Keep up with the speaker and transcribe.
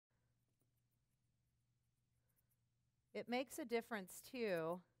It makes a difference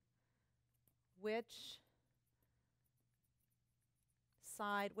too which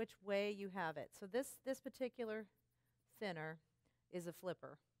side, which way you have it. So this particular thinner is a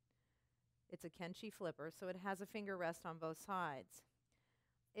flipper. It's a Kenchi flipper, so it has a finger rest on both sides.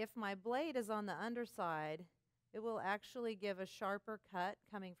 If my blade is on the underside, it will actually give a sharper cut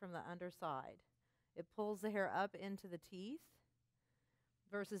coming from the underside. It pulls the hair up into the teeth,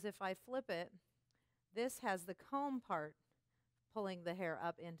 versus if I flip it, this has the comb part pulling the hair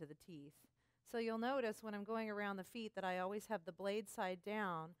up into the teeth. So you'll notice when I'm going around the feet that I always have the blade side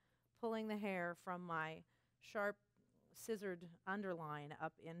down, pulling the hair from my sharp scissored underline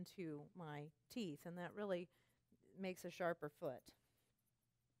up into my teeth, and that really makes a sharper foot.